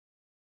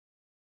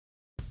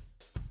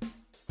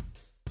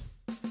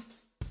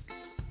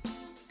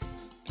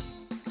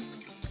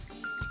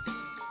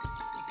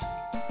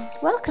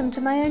Welcome to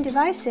My Own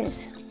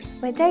Devices,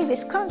 where Dave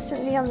is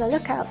constantly on the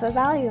lookout for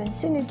value and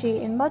synergy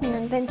in modern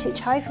and vintage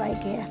hi-fi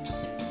gear.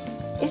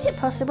 Is it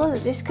possible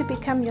that this could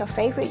become your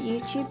favourite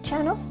YouTube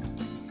channel?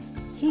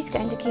 He's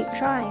going to keep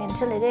trying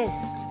until it is.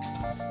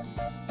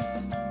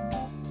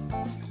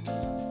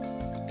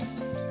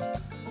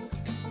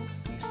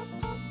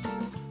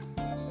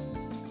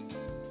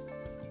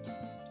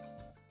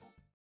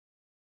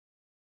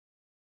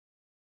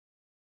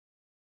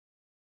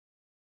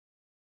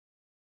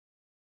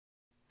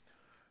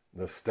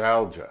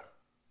 Nostalgia.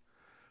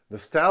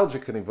 Nostalgia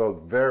can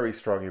evoke very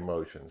strong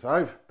emotions.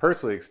 I've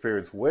personally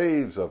experienced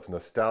waves of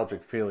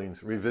nostalgic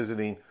feelings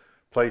revisiting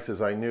places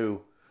I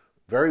knew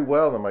very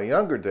well in my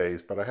younger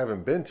days, but I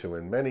haven't been to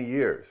in many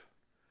years.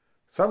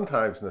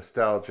 Sometimes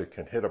nostalgia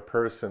can hit a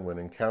person when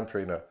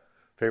encountering a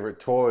favorite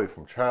toy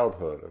from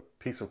childhood,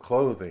 a piece of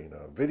clothing,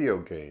 a video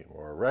game,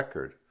 or a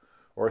record,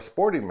 or a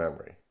sporting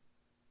memory.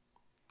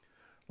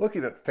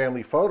 Looking at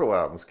family photo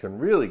albums can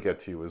really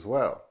get to you as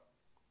well.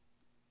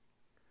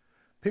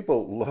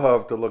 People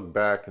love to look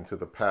back into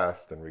the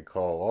past and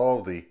recall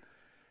all the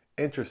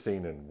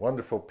interesting and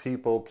wonderful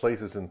people,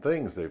 places, and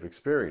things they've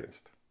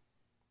experienced.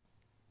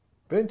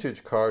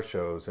 Vintage car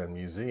shows and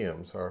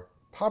museums are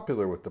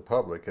popular with the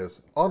public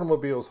as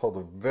automobiles hold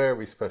a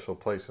very special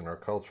place in our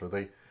culture.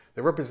 They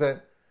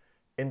represent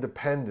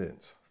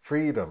independence,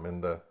 freedom,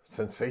 and the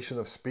sensation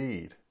of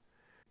speed.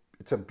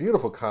 It's a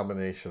beautiful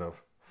combination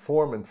of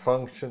form and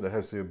function that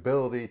has the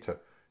ability to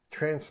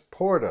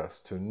transport us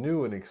to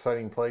new and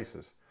exciting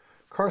places.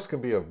 Cars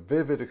can be a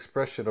vivid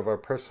expression of our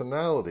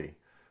personality,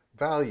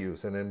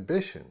 values, and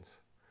ambitions.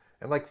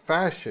 And like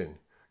fashion,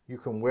 you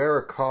can wear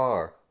a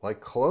car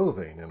like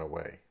clothing in a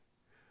way.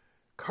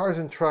 Cars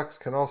and trucks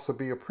can also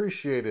be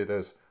appreciated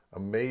as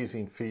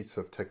amazing feats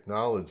of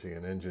technology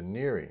and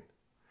engineering.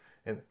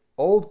 And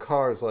old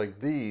cars like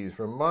these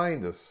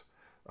remind us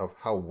of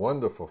how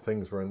wonderful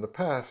things were in the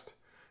past,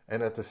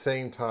 and at the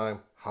same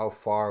time, how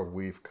far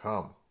we've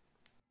come.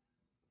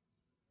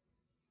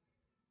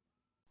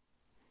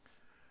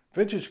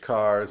 Vintage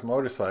cars,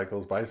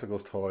 motorcycles,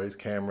 bicycles, toys,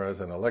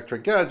 cameras, and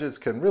electric gadgets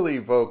can really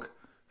evoke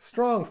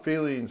strong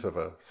feelings of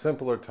a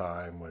simpler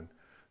time when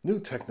new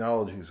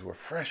technologies were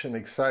fresh and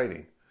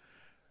exciting.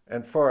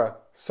 And for a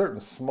certain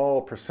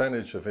small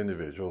percentage of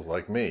individuals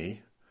like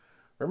me,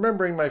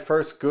 remembering my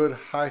first good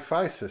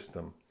hi-fi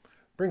system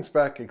brings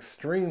back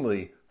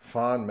extremely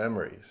fond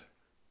memories.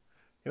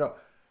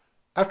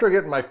 After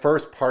getting my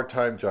first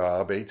part-time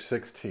job, age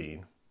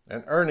 16,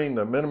 and earning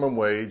the minimum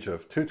wage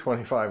of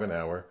 $2.25 an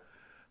hour,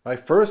 my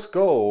first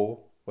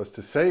goal was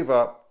to save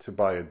up to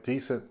buy a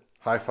decent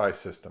hi-fi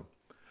system.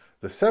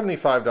 The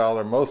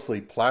 $75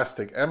 mostly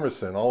plastic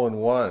Emerson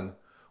all-in-one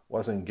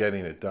wasn't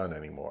getting it done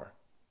anymore.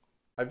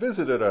 I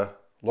visited a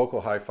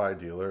local hi-fi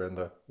dealer, and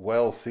the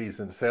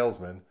well-seasoned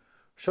salesman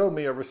showed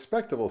me a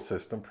respectable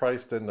system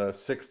priced in the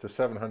 $600 to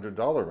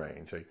 $700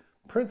 range, a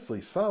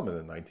princely sum in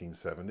the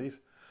 1970s,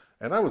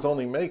 and I was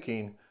only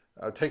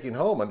taking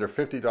home under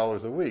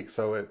 $50 a week,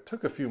 so it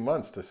took a few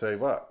months to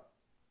save up.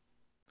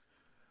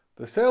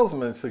 The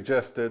salesman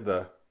suggested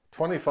the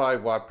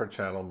 25 watt per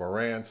channel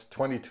Marantz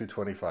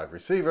 2225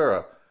 receiver,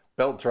 a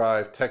belt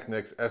drive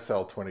Technics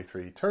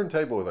SL-23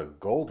 turntable with a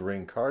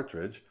Goldring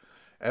cartridge,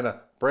 and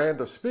a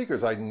brand of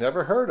speakers I'd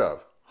never heard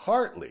of,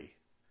 Hartley.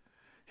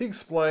 He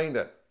explained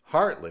that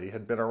Hartley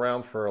had been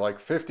around for like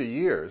 50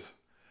 years,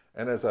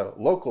 and as a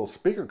local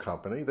speaker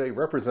company, they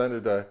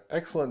represented an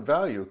excellent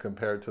value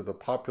compared to the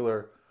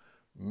popular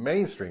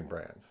mainstream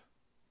brands.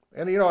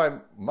 And I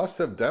must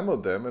have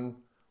demoed them and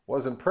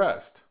was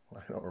impressed.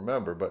 I don't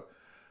remember, but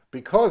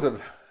because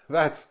of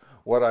that's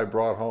what I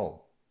brought home.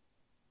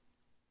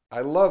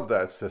 I loved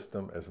that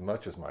system as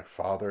much as my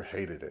father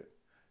hated it.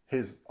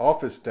 His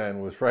office den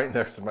was right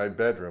next to my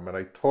bedroom, and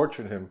I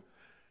tortured him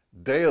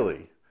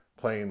daily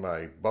playing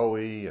my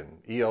Bowie and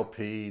ELP,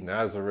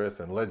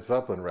 Nazareth, and Led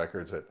Zeppelin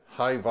records at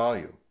high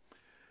volume.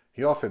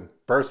 He often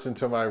burst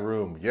into my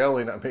room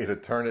yelling at me to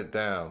turn it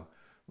down.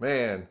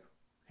 Man,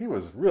 he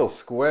was real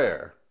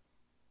square.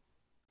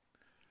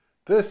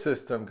 This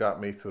system got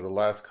me through the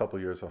last couple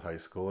years of high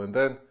school, and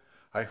then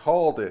I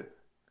hauled it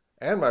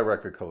and my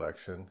record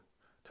collection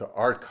to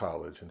art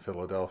college in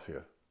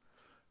Philadelphia.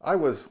 I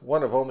was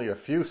one of only a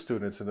few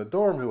students in the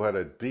dorm who had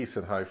a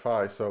decent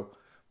hi-fi, so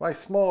my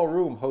small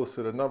room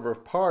hosted a number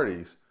of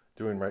parties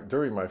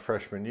during my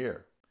freshman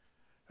year.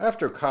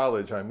 After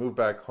college, I moved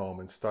back home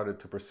and started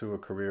to pursue a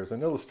career as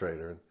an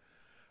illustrator. And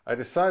I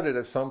decided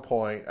at some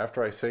point,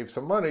 after I saved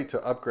some money,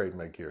 to upgrade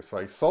my gear. So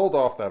I sold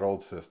off that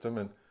old system,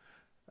 and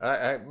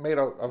I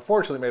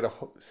unfortunately made a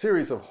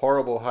series of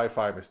horrible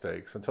hi-fi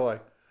mistakes until I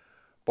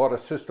bought a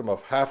system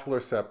of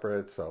Hafler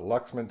separates, a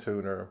Luxman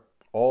tuner,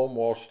 Ohm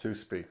Walsh 2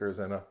 speakers,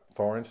 and a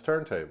Thorens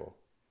turntable.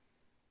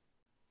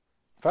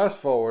 Fast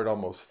forward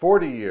almost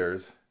 40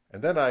 years,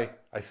 and then I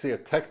see a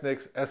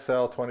Technics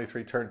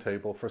SL-23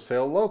 turntable for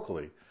sale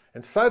locally.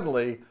 And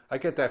suddenly, I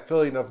get that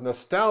feeling of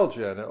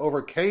nostalgia, and it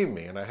overcame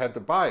me, and I had to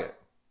buy it.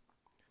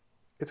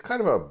 It's kind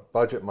of a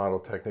budget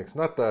model Technics,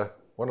 not the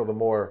one of the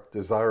more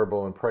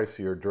desirable and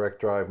pricier direct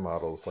drive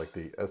models like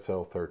the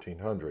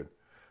SL-1300,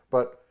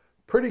 but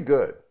pretty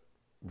good.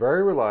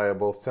 Very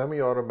reliable,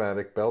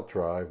 semi-automatic belt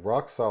drive,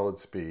 rock solid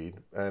speed,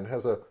 and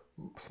has a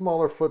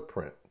smaller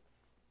footprint.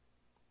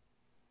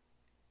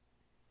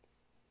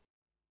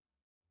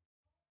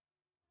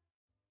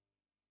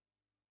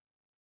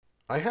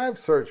 I have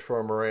searched for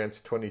a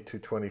Marantz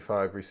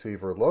 2225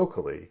 receiver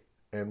locally,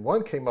 and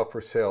one came up for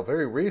sale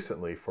very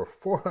recently for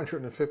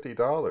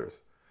 $450,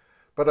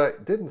 but I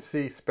didn't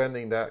see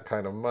spending that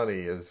kind of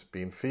money as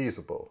being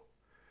feasible.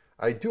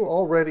 I do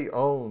already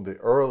own the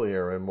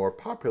earlier and more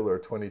popular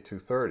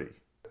 2230.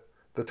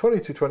 The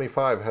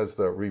 2225 has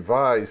the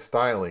revised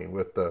styling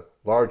with the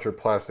larger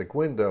plastic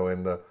window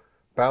and the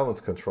balance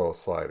control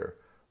slider.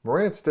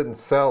 Marantz didn't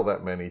sell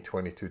that many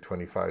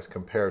 2225s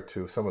compared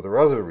to some of their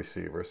other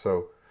receivers,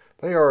 so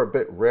they are a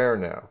bit rare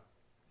now.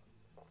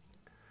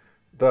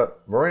 The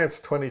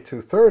Marantz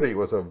 2230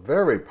 was a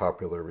very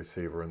popular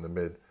receiver in the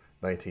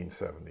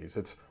mid-1970s.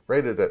 It's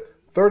rated at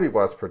 30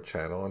 watts per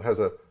channel and has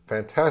a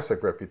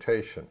fantastic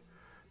reputation,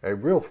 a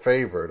real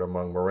favorite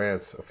among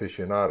Marantz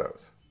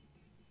aficionados.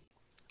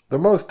 The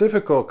most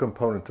difficult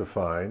component to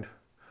find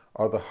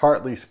are the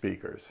Hartley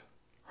speakers.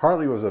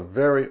 Hartley was a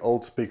very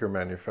old speaker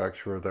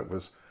manufacturer that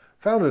was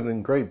founded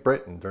in Great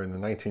Britain during the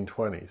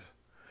 1920s.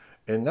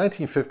 In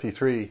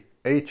 1953,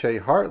 H.A.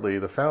 Hartley,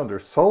 the founder,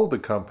 sold the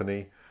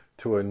company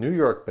to a New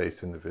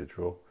York-based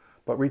individual,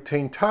 but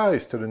retained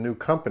ties to the new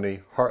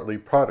company, Hartley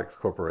Products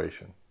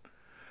Corporation.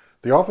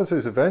 The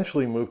officers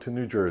eventually moved to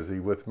New Jersey,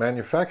 with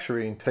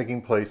manufacturing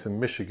taking place in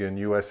Michigan,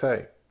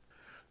 USA.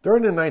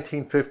 During the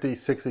 1950s,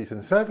 60s,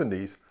 and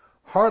 70s,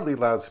 Hartley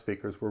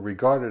loudspeakers were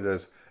regarded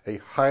as a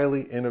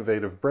highly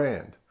innovative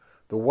brand.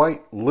 The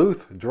white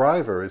Luth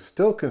driver is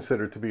still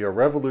considered to be a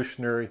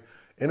revolutionary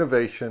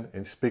innovation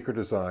in speaker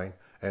design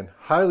and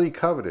highly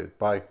coveted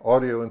by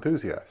audio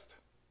enthusiasts.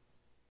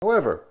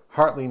 However,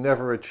 Hartley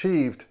never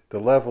achieved the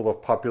level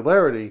of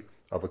popularity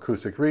of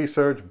Acoustic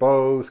Research,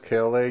 Bose,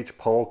 KLH,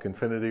 Polk,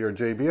 Infinity, or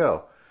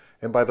JBL,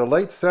 and by the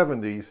late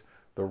 70s,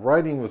 the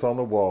writing was on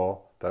the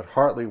wall that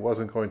Hartley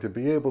wasn't going to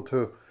be able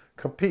to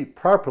compete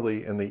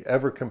properly in the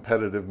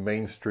ever-competitive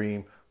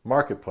mainstream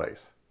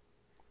marketplace.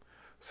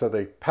 So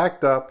they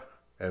packed up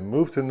and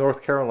moved to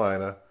North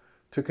Carolina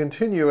to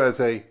continue as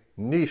a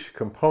niche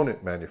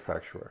component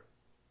manufacturer.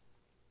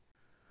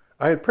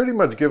 I had pretty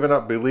much given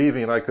up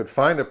believing I could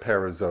find a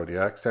pair of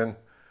Zodiacs,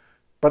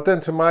 but then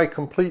to my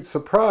complete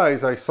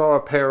surprise, I saw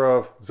a pair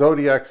of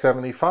Zodiac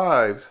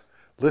 75s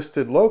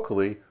listed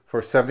locally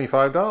for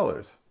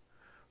 $75.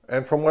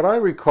 And from what I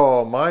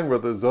recall, mine were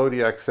the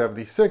Zodiac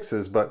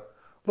 76s, but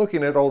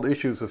looking at old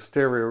issues of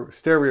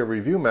Stereo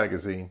Review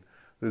magazine,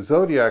 the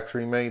Zodiacs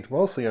remained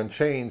mostly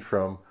unchanged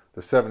from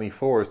the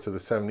 74s to the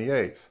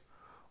 78s.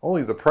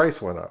 Only the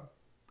price went up.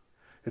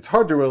 It's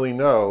hard to really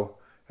know,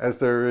 as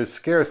there is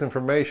scarce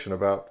information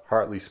about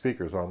Hartley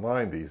speakers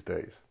online these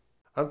days.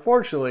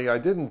 Unfortunately, I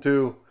didn't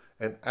do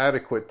an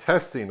adequate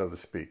testing of the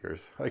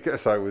speakers. I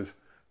guess I was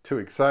too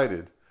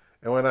excited.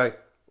 And when I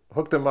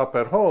hooked them up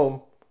at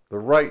home, the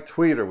right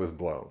tweeter was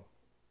blown.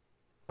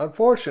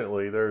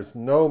 Unfortunately, there's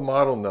no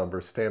model number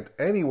stamped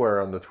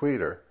anywhere on the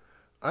tweeter.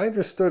 I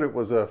understood it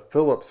was a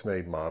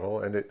Philips-made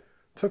model, and it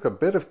took a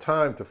bit of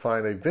time to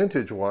find a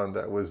vintage one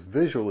that was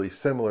visually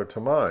similar to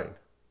mine.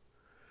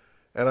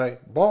 And I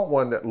bought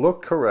one that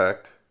looked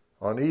correct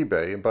on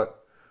eBay,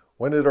 but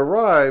when it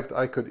arrived,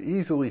 I could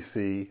easily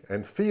see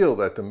and feel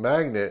that the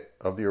magnet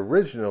of the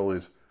original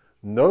is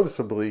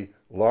noticeably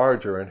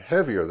larger and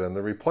heavier than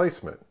the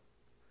replacement.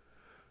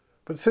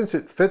 But since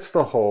it fits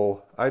the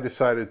hole, I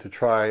decided to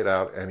try it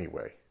out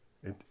anyway.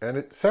 And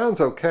it sounds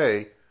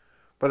okay,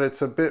 but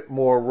it's a bit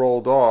more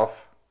rolled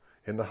off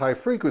in the high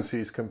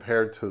frequencies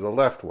compared to the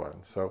left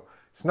one. So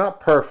it's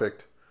not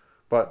perfect,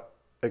 but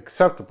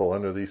acceptable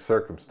under these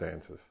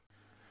circumstances.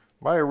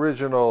 My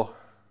original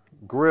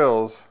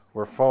grills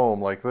were foam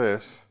like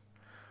this,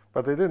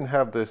 but they didn't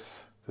have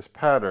this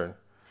pattern.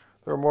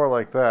 They were more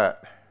like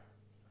that.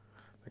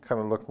 They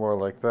kind of look more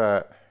like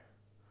that.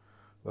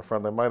 The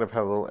front, they might have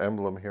had a little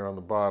emblem here on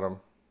the bottom,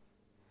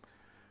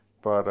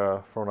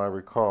 but from what I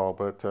recall.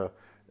 But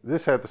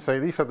these had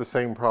the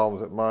same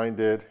problems that mine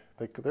did.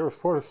 They were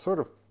sort of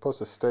supposed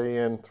to stay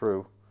in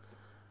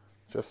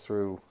just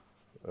through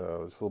there's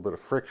a little bit of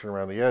friction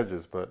around the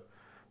edges, but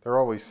they're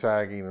always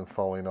sagging and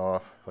falling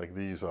off like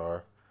these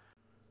are.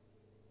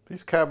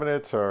 These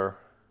cabinets are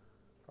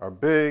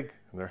big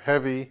and they're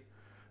heavy and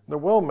they're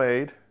well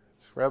made.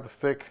 It's rather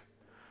thick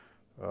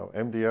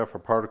MDF or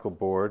particle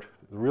board.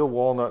 Real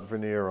walnut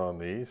veneer on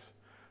these.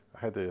 I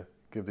had to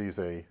give these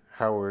a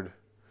Howard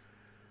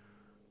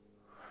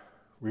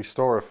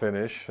Restore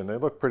finish, and they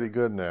look pretty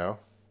good now.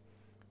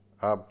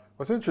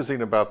 What's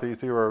interesting about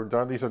these are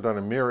done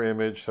in mirror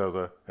image,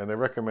 and they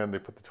recommend they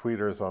put the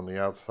tweeters on the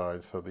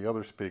outside, so the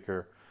other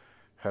speaker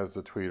has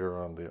the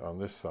tweeter on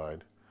this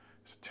side.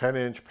 It's a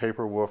 10-inch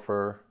paper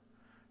woofer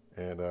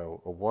and a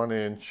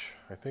 1-inch,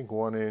 I think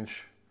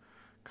 1-inch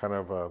kind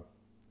of a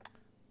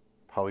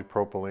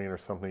polypropylene or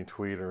something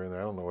tweeter in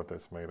there. I don't know what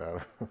that's made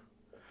out of.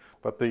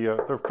 but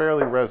they're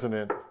fairly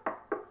resonant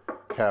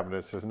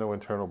cabinets. There's no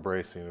internal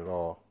bracing at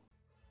all.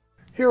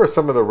 Here are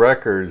some of the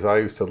records I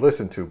used to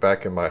listen to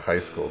back in my high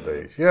school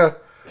days. Yeah,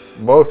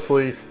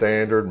 mostly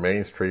standard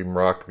mainstream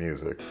rock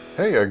music.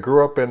 Hey, I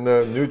grew up in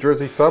the New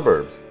Jersey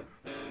suburbs.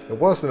 It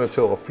wasn't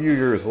until a few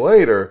years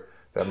later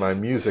that my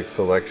music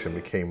selection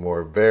became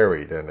more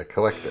varied and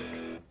eclectic.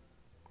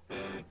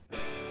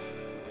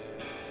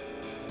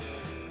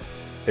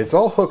 It's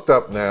all hooked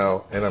up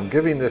now, and I'm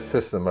giving this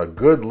system a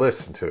good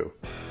listen to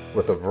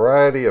with a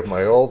variety of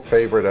my old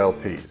favorite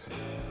LPs.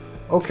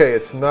 Okay,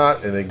 it's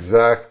not an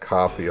exact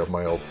copy of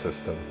my old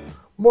system,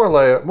 more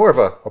of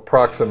an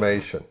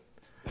approximation.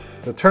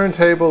 The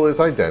turntable is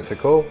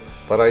identical,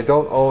 but I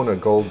don't own a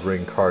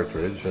Goldring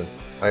cartridge, and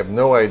I have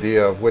no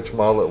idea of which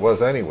model it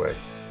was anyway.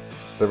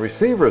 The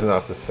receiver is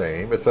not the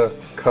same. It's a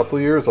couple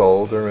years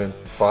older and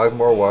 5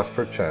 more watts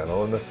per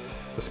channel, and the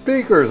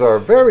speakers are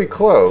very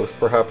close,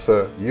 perhaps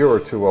a year or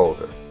two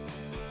older.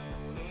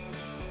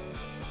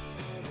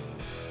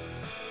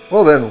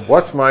 Well then,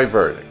 what's my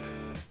verdict?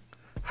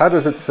 How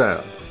does it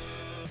sound?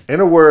 In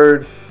a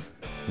word,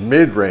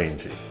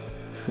 mid-rangey.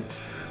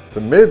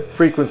 The mid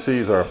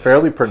frequencies are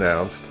fairly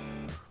pronounced.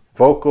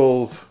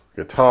 Vocals,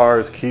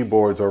 guitars,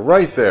 keyboards are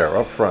right there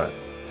up front.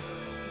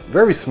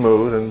 Very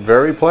smooth and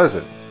very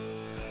pleasant.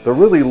 The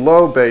really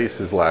low bass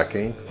is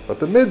lacking, but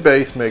the mid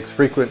bass makes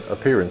frequent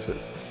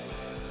appearances.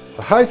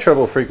 The high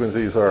treble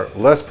frequencies are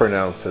less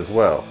pronounced as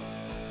well.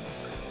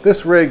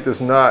 This rig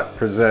does not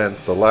present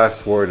the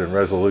last word in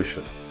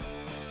resolution.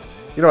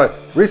 You know, I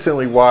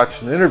recently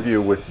watched an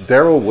interview with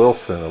Daryl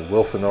Wilson of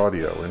Wilson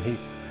Audio, and he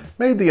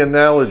made the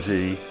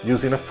analogy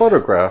using a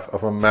photograph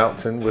of a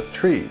mountain with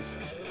trees.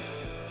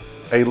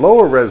 A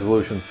lower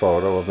resolution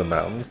photo of the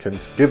mountain can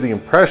give the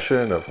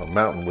impression of a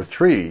mountain with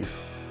trees,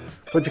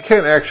 but you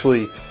can't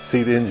actually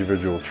see the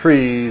individual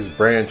trees,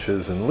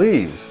 branches, and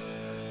leaves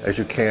as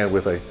you can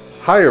with a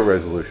higher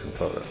resolution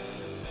photo.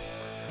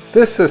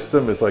 This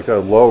system is like a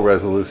low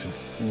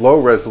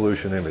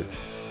resolution image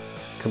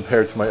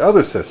compared to my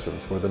other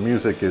systems where the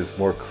music is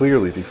more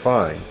clearly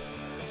defined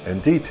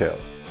and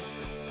detailed.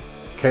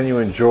 Can you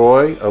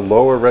enjoy a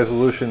lower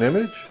resolution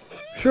image?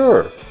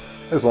 Sure,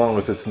 as long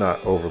as it's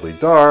not overly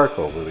dark,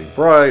 overly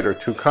bright, or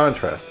too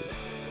contrasted.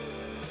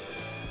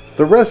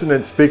 The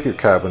resonant speaker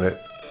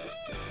cabinet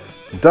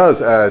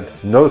does add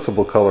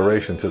noticeable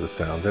coloration to the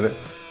sound, and it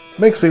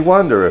makes me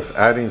wonder if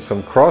adding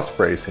some cross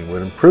bracing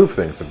would improve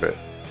things a bit.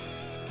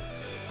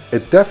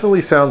 It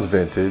definitely sounds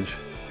vintage,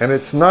 and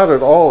it's not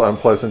at all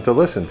unpleasant to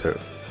listen to.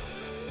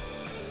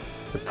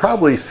 It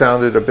probably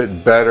sounded a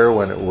bit better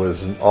when it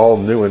was all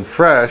new and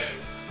fresh,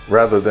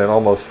 rather than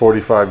almost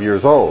 45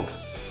 years old.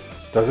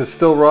 Does it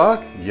still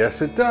rock?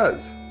 Yes, it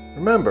does.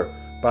 Remember,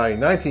 by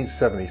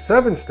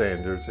 1977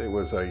 standards, it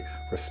was a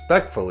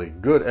respectfully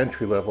good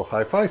entry-level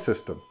hi-fi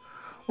system.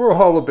 We're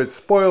all a bit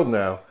spoiled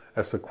now,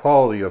 as the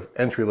quality of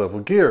entry-level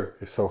gear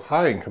is so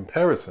high in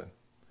comparison.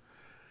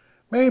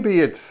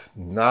 Maybe it's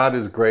not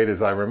as great as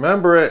I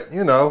remember it,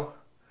 you know.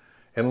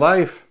 In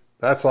life,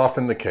 that's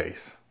often the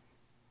case.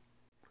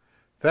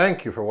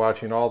 Thank you for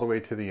watching all the way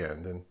to the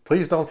end, and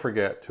please don't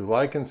forget to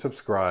like and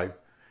subscribe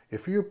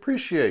if you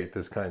appreciate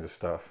this kind of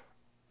stuff.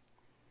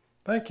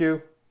 Thank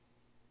you.